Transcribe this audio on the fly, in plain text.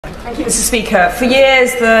Thank you, Mr. Speaker. For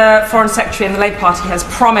years, the Foreign Secretary and the Labour Party has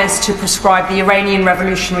promised to proscribe the Iranian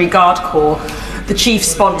Revolutionary Guard Corps, the chief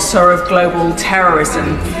sponsor of global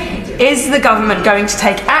terrorism. Is the government going to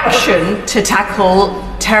take action to tackle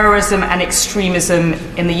terrorism and extremism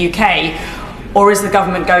in the UK, or is the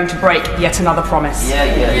government going to break yet another promise?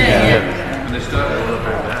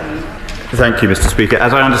 Thank you, Mr. Speaker.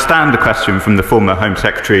 As I understand the question from the former Home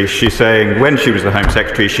Secretary, she's saying when she was the Home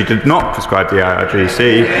Secretary, she did not prescribe the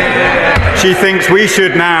IRGC. She thinks we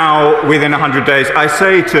should now, within 100 days. I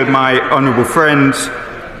say to my honourable friends,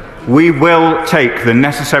 we will take the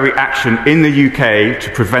necessary action in the UK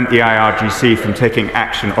to prevent the IRGC from taking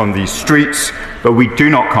action on these streets, but we do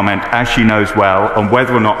not comment, as she knows well, on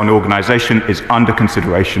whether or not an organisation is under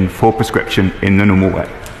consideration for prescription in the normal way.